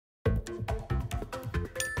Welcome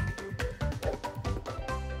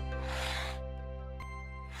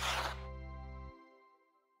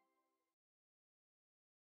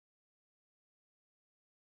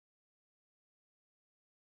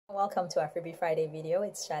to our Freebie Friday video.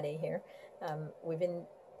 It's Sade here. We've been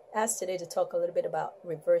asked today to talk a little bit about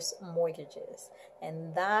reverse mortgages,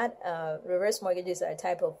 and that reverse mortgages are a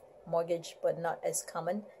type of mortgage but not as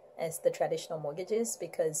common as the traditional mortgages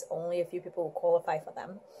because only a few people will qualify for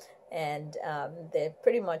them, and they're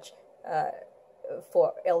pretty much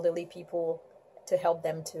for elderly people to help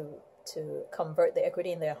them to convert the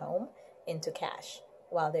equity in their home into cash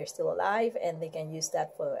while they're still alive, and they can use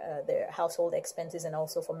that for their household expenses and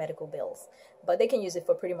also for medical bills. But they can use it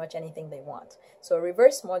for pretty much anything they want. So a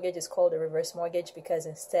reverse mortgage is called a reverse mortgage because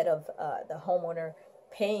instead of the homeowner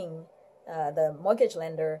paying the mortgage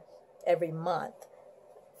lender every month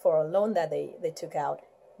for a loan that they took out,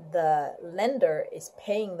 the lender is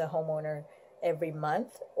paying the homeowner every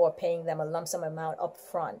month or paying them a lump sum amount up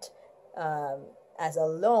front as a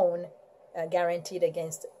loan guaranteed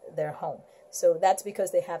against their home. So that's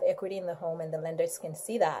because they have equity in the home and the lenders can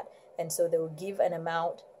see that. And so they will give an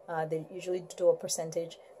amount. They usually do a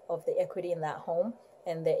percentage of the equity in that home,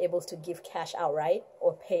 and they're able to give cash outright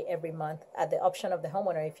or pay every month at the option of the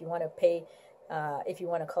homeowner. If you want to pay, if you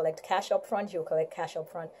want to collect cash up front, you'll collect cash up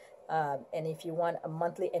front. And if you want a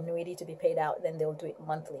monthly annuity to be paid out, then they'll do it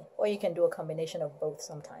monthly. Or you can do a combination of both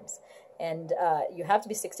sometimes. And you have to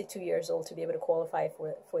be 62 years old to be able to qualify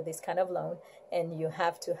for this kind of loan. And you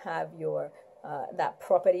have to have your that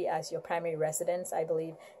property as your primary residence, I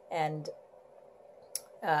believe. And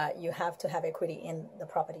you have to have equity in the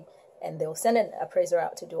property. And they'll send an appraiser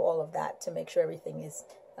out to do all of that to make sure everything is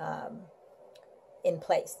in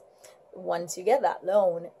place. Once you get that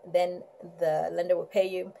loan, then the lender will pay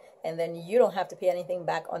you, and then you don't have to pay anything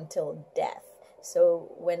back until death.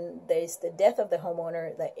 So when there's the death of the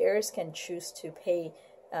homeowner, the heirs can choose to pay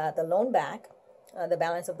the loan back, the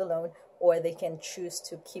balance of the loan, or they can choose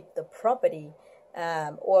to keep the property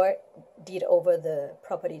or deed over the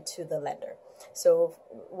property to the lender. So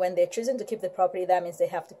when they're choosing to keep the property, that means they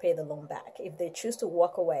have to pay the loan back. If they choose to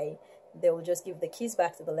walk away, they will just give the keys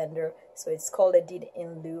back to the lender. So it's called a deed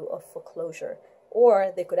in lieu of foreclosure.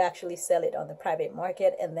 Or they could actually sell it on the private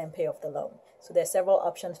market and then pay off the loan. So there are several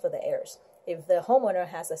options for the heirs. If the homeowner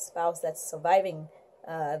has a spouse that's surviving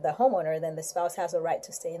the homeowner, then the spouse has a right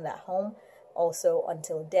to stay in that home also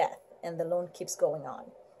until death, and the loan keeps going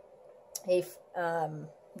on. If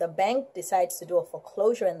the bank decides to do a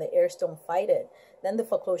foreclosure and the heirs don't fight it, then the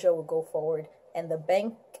foreclosure will go forward, and the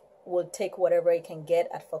bank will take whatever it can get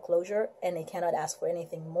at foreclosure, and it cannot ask for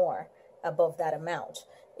anything more above that amount.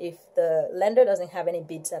 If the lender doesn't have any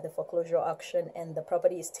bids at the foreclosure auction and the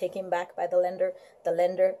property is taken back by the lender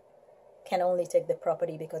can only take the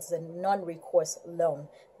property because it's a non-recourse loan.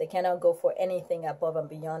 They cannot go for anything above and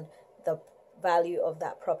beyond the value of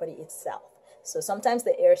that property itself. So sometimes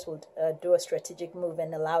the heirs will do a strategic move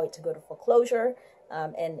and allow it to go to foreclosure,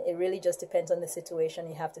 and it really just depends on the situation.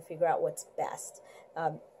 You have to figure out what's best.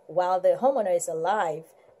 While the homeowner is alive,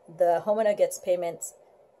 the homeowner gets payments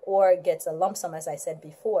or gets a lump sum, as I said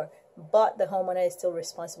before, but the homeowner is still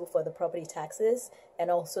responsible for the property taxes and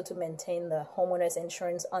also to maintain the homeowner's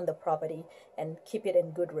insurance on the property and keep it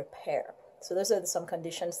in good repair. So those are some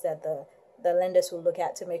conditions that the lenders will look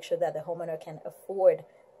at to make sure that the homeowner can afford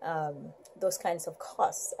those kinds of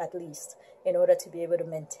costs, at least, in order to be able to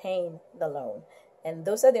maintain the loan. And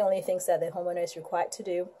those are the only things that the homeowner is required to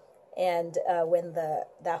do. And when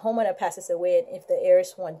that homeowner passes away, and if the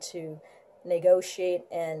heirs want to negotiate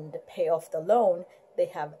and pay off the loan, they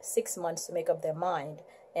have 6 months to make up their mind.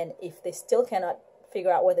 And if they still cannot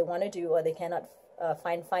figure out what they want to do, or they cannot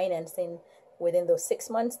find financing within those 6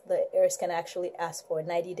 months, the heirs can actually ask for a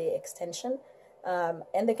 90-day extension,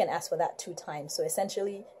 and they can ask for that 2 times. So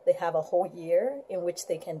essentially, they have a whole year in which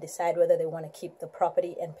they can decide whether they want to keep the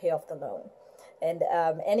property and pay off the loan. And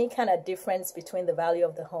any kind of difference between the value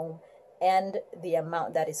of the home and the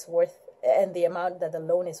amount that is worth, and the amount that the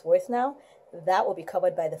loan is worth now, that will be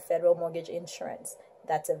covered by the federal mortgage insurance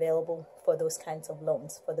that's available for those kinds of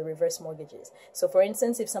loans, for the reverse mortgages. So for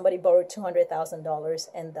instance, if somebody borrowed $200,000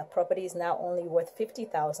 and the property is now only worth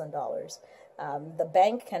 $50,000, the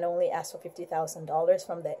bank can only ask for $50,000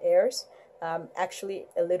 from the heirs. Actually,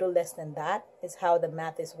 a little less than that is how the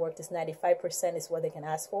math is worked. Is 95% is what they can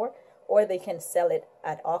ask for, or they can sell it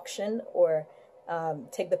at auction, or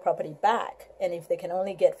take the property back. And if they can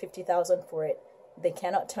only get $50,000 for it, they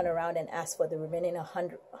cannot turn around and ask for the remaining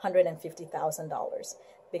 $150,000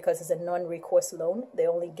 because it's a non-recourse loan. They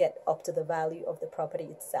only get up to the value of the property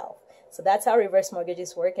itself. So that's how reverse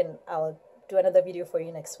mortgages work, and I'll do another video for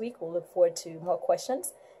you next week. We'll look forward to more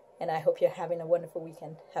questions, and I hope you're having a wonderful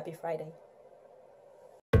weekend. Happy Friday.